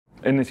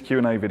In this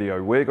Q&A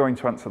video, we're going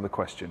to answer the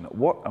question,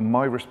 what are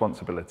my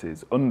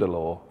responsibilities under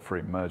law for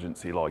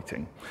emergency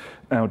lighting?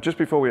 Now, just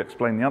before we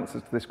explain the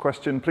answers to this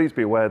question, please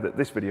be aware that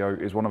this video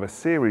is one of a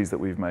series that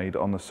we've made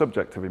on the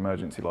subject of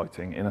emergency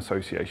lighting in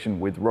association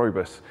with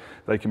Robus.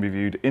 They can be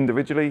viewed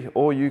individually,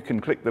 or you can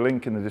click the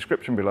link in the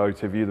description below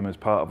to view them as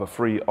part of a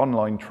free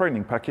online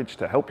training package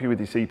to help you with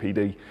your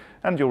CPD,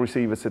 and you'll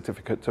receive a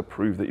certificate to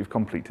prove that you've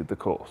completed the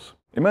course.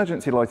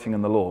 Emergency lighting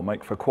and the law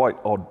make for quite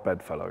odd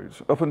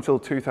bedfellows. Up until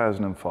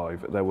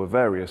 2005, there were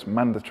various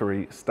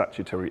mandatory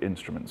statutory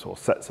instruments or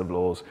sets of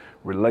laws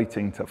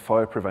relating to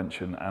fire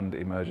prevention and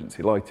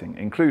emergency lighting,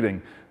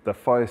 including the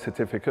Fire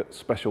Certificate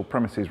Special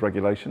Premises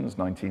Regulations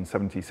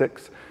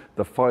 1976,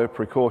 the Fire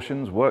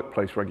Precautions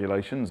Workplace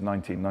Regulations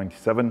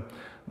 1997,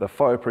 the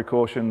Fire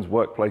Precautions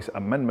Workplace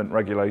Amendment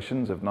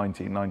Regulations of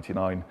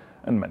 1999,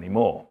 and many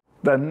more.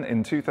 Then,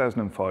 in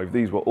 2005,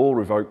 these were all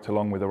revoked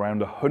along with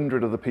around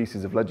 100 other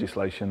pieces of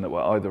legislation that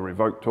were either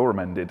revoked or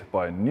amended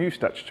by a new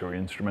statutory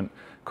instrument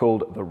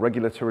called the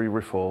Regulatory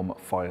Reform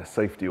Fire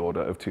Safety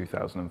Order of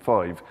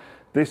 2005.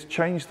 This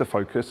changed the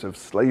focus of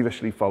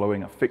slavishly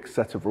following a fixed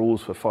set of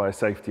rules for fire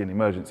safety and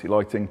emergency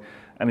lighting,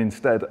 and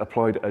instead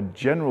applied a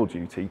general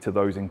duty to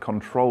those in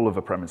control of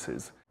a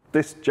premises.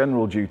 This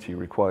general duty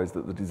requires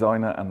that the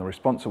designer and the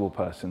responsible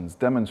persons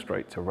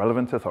demonstrate to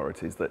relevant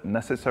authorities that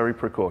necessary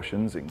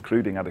precautions,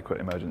 including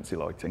adequate emergency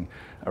lighting,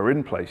 are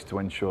in place to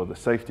ensure the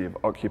safety of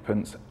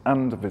occupants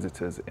and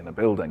visitors in a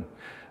building.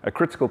 A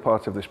critical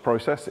part of this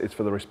process is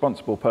for the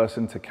responsible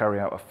person to carry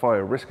out a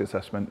fire risk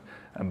assessment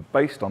and,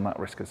 based on that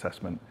risk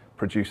assessment,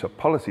 produce a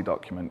policy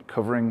document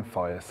covering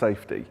fire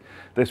safety.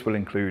 This will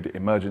include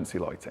emergency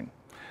lighting.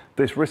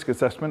 This risk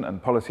assessment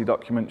and policy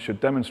document should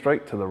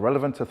demonstrate to the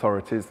relevant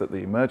authorities that the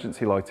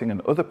emergency lighting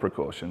and other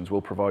precautions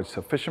will provide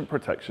sufficient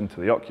protection to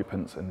the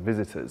occupants and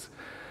visitors.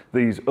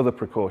 These other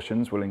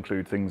precautions will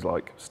include things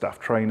like staff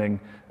training,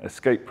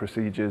 escape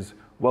procedures,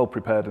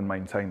 well-prepared and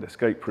maintained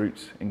escape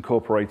routes,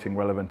 incorporating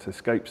relevant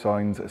escape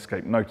signs,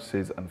 escape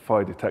notices and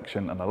fire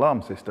detection and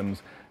alarm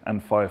systems,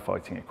 and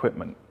firefighting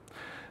equipment.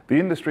 The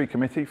Industry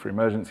Committee for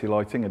Emergency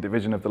Lighting, a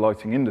division of the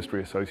Lighting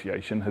Industry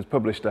Association, has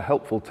published a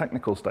helpful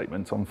technical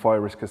statement on fire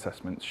risk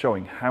assessments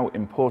showing how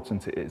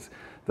important it is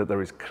that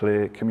there is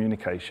clear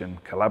communication,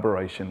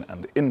 collaboration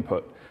and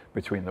input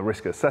between the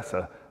risk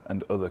assessor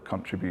and other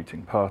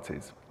contributing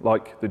parties,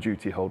 like the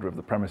duty holder of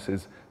the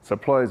premises,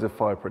 suppliers of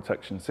fire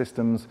protection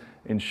systems,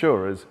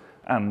 insurers,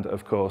 and,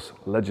 of course,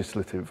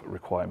 legislative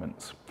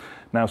requirements.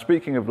 Now,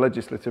 speaking of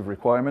legislative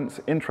requirements,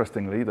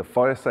 interestingly, the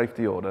Fire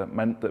Safety Order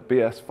meant that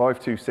BS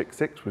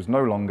 5266 was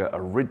no longer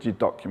a rigid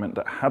document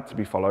that had to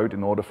be followed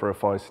in order for a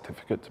fire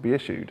certificate to be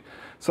issued.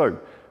 So,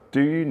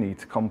 do you need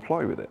to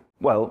comply with it?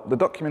 Well, the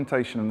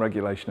documentation and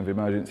regulation of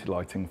emergency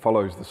lighting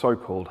follows the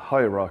so-called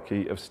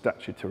hierarchy of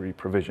statutory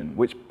provision,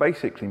 which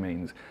basically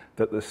means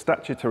that the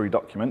statutory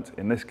document,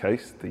 in this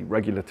case, the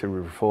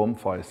Regulatory Reform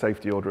Fire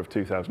Safety Order of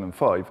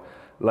 2005,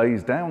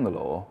 lays down the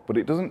law, but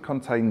it doesn't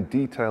contain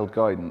detailed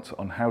guidance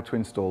on how to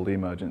install the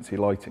emergency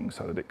lighting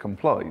so that it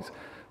complies.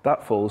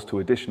 That falls to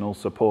additional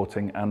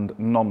supporting and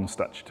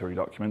non-statutory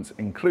documents,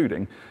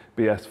 including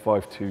BS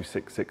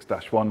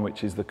 5266-1,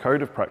 which is the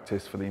Code of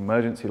Practice for the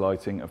Emergency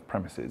Lighting of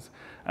Premises.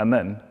 And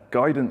then,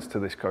 guidance to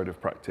this Code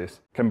of Practice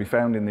can be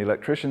found in the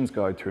Electrician's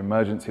Guide to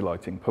Emergency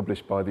Lighting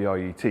published by the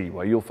IET,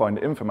 where you'll find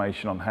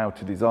information on how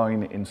to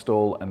design,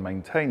 install and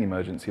maintain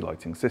emergency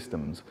lighting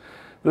systems.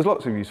 There's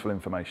lots of useful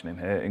information in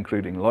here,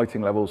 including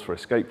lighting levels for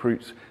escape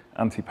routes,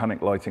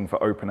 anti-panic lighting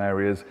for open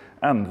areas,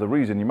 and the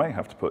reason you may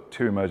have to put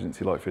 2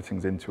 emergency light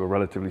fittings into a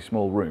relatively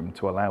small room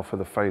to allow for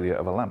the failure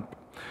of a lamp.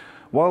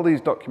 While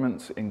these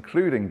documents,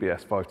 including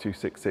BS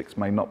 5266,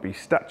 may not be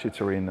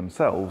statutory in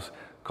themselves,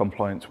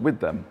 compliance with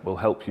them will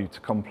help you to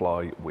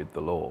comply with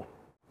the law.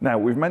 Now,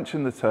 we've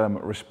mentioned the term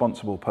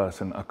responsible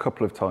person a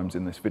couple of times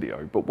in this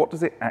video, but what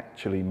does it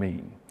actually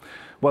mean?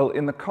 Well,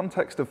 in the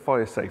context of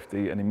fire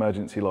safety and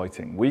emergency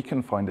lighting, we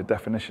can find a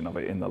definition of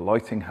it in the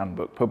Lighting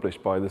Handbook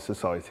published by the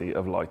Society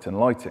of Light and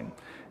Lighting.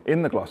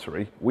 In the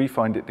glossary, we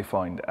find it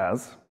defined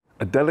as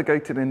a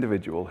delegated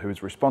individual who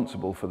is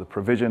responsible for the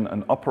provision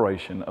and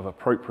operation of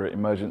appropriate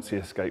emergency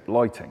escape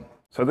lighting.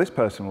 So this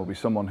person will be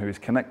someone who is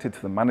connected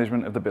to the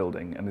management of the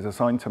building and is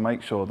assigned to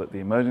make sure that the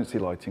emergency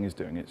lighting is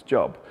doing its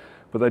job.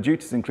 But their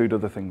duties include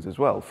other things as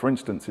well. For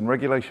instance, in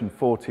Regulation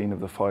 14 of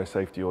the Fire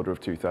Safety Order of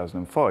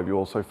 2005, you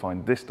also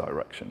find this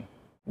direction.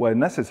 Where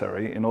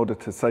necessary, in order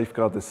to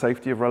safeguard the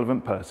safety of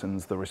relevant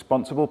persons, the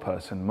responsible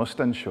person must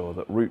ensure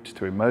that routes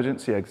to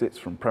emergency exits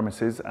from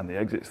premises and the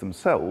exits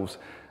themselves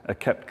are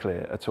kept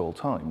clear at all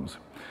times.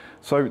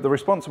 So the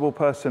responsible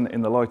person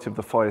in the light of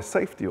the Fire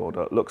Safety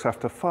Order looks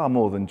after far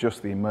more than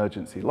just the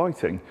emergency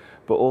lighting,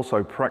 but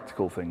also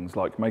practical things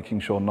like making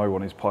sure no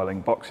one is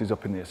piling boxes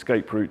up in the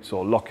escape routes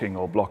or locking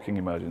or blocking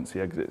emergency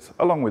exits,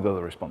 along with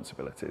other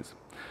responsibilities.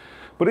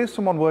 But is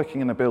someone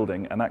working in a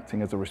building and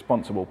acting as a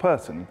responsible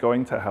person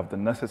going to have the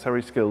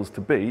necessary skills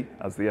to be,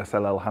 as the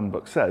SLL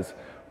handbook says,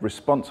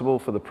 responsible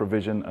for the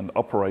provision and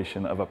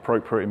operation of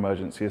appropriate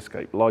emergency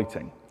escape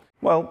lighting?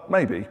 Well,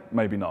 maybe,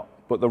 maybe not.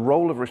 But the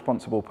role of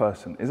responsible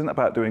person isn't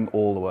about doing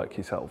all the work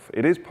yourself.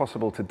 It is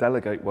possible to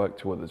delegate work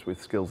to others with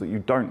skills that you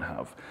don't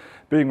have.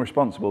 Being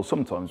responsible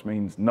sometimes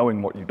means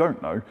knowing what you don't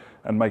know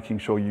and making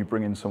sure you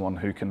bring in someone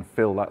who can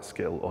fill that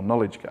skill or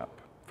knowledge gap.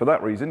 For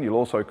that reason, you'll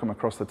also come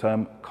across the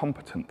term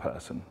competent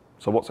person.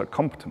 So what's a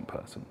competent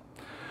person?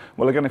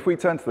 Well, again, if we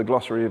turn to the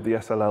glossary of the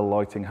SLL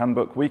Lighting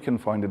Handbook, we can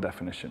find a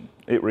definition.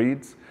 It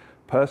reads,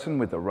 person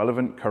with the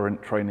relevant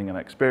current training and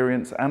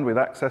experience and with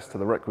access to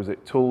the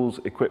requisite tools,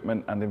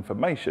 equipment and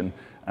information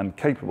and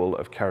capable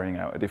of carrying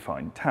out a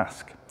defined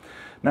task.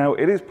 Now,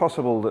 it is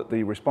possible that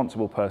the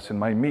responsible person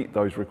may meet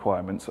those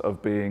requirements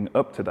of being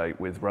up to date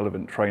with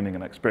relevant training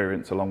and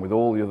experience along with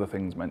all the other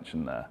things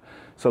mentioned there.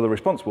 So the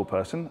responsible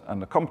person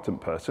and the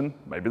competent person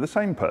may be the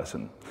same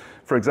person.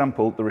 For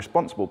example, the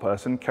responsible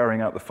person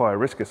carrying out the fire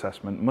risk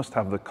assessment must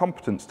have the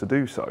competence to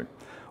do so.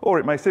 Or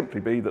it may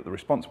simply be that the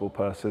responsible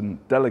person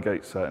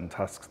delegates certain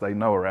tasks they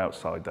know are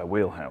outside their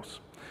wheelhouse.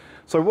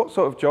 So what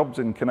sort of jobs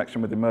in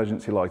connection with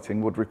emergency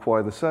lighting would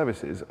require the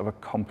services of a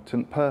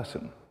competent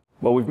person?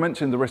 Well, we've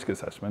mentioned the risk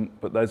assessment,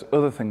 but there's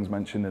other things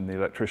mentioned in the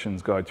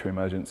Electrician's Guide to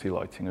Emergency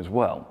Lighting as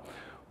well.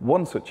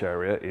 One such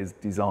area is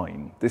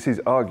design. This is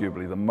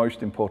arguably the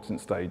most important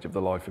stage of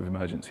the life of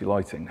emergency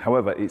lighting.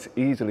 However, it's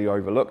easily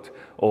overlooked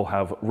or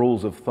have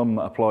rules of thumb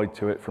applied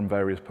to it from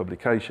various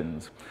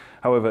publications.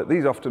 However,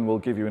 these often will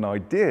give you an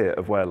idea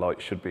of where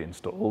lights should be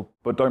installed,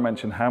 but don't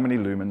mention how many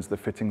lumens the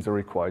fittings are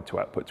required to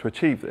output to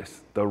achieve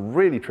this. The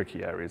really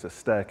tricky areas are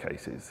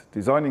staircases.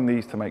 Designing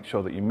these to make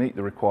sure that you meet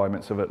the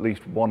requirements of at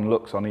least one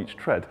lux on each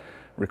tread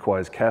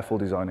requires careful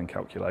design and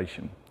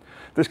calculation.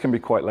 This can be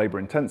quite labour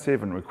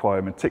intensive and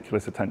require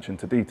meticulous attention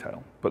to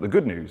detail, but the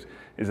good news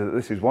is that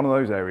this is one of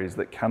those areas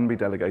that can be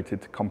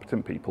delegated to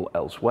competent people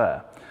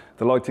elsewhere.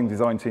 The lighting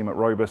design team at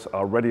Robus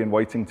are ready and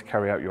waiting to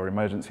carry out your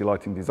emergency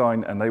lighting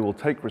design, and they will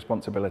take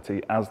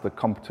responsibility as the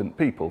competent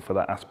people for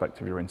that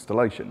aspect of your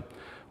installation.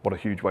 What a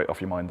huge weight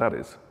off your mind that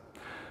is.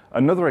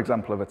 Another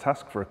example of a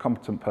task for a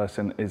competent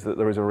person is that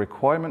there is a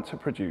requirement to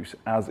produce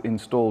as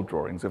installed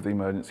drawings of the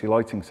emergency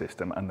lighting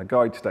system, and the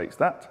guide states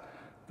that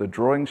the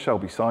drawings shall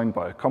be signed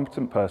by a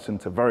competent person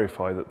to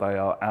verify that they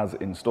are as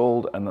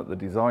installed and that the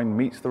design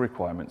meets the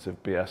requirements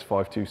of BS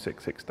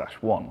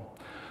 5266-1.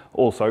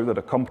 Also, that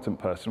a competent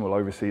person will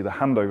oversee the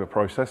handover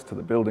process to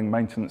the building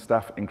maintenance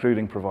staff,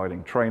 including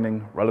providing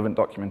training, relevant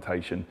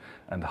documentation,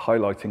 and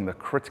highlighting the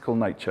critical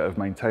nature of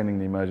maintaining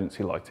the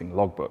emergency lighting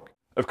logbook.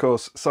 Of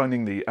course,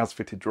 signing the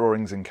as-fitted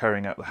drawings and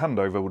carrying out the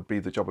handover would be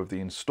the job of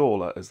the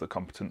installer as the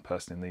competent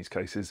person in these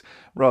cases,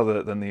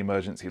 rather than the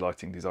emergency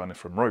lighting designer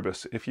from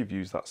Robus if you've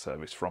used that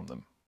service from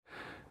them.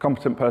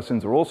 Competent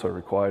persons are also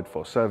required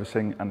for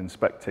servicing and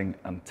inspecting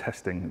and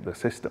testing the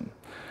system.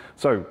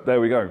 So there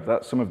we go,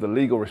 that's some of the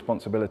legal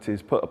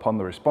responsibilities put upon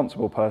the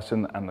responsible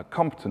person and the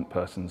competent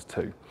persons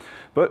too.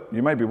 But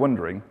you may be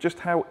wondering, just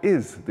how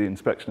is the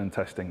inspection and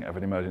testing of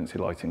an emergency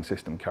lighting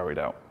system carried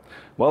out?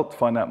 Well, to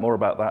find out more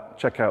about that,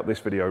 check out this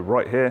video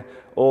right here,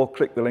 or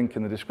click the link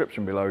in the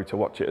description below to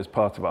watch it as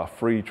part of our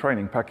free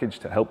training package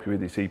to help you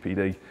with your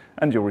CPD,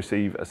 and you'll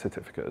receive a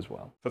certificate as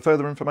well. For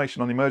further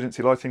information on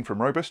emergency lighting from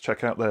Robus,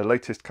 check out their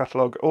latest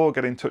catalogue or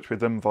get in touch with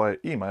them via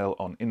email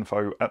on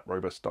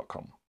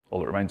info@robus.com. All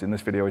that remains in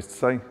this video is to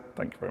say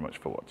thank you very much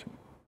for watching.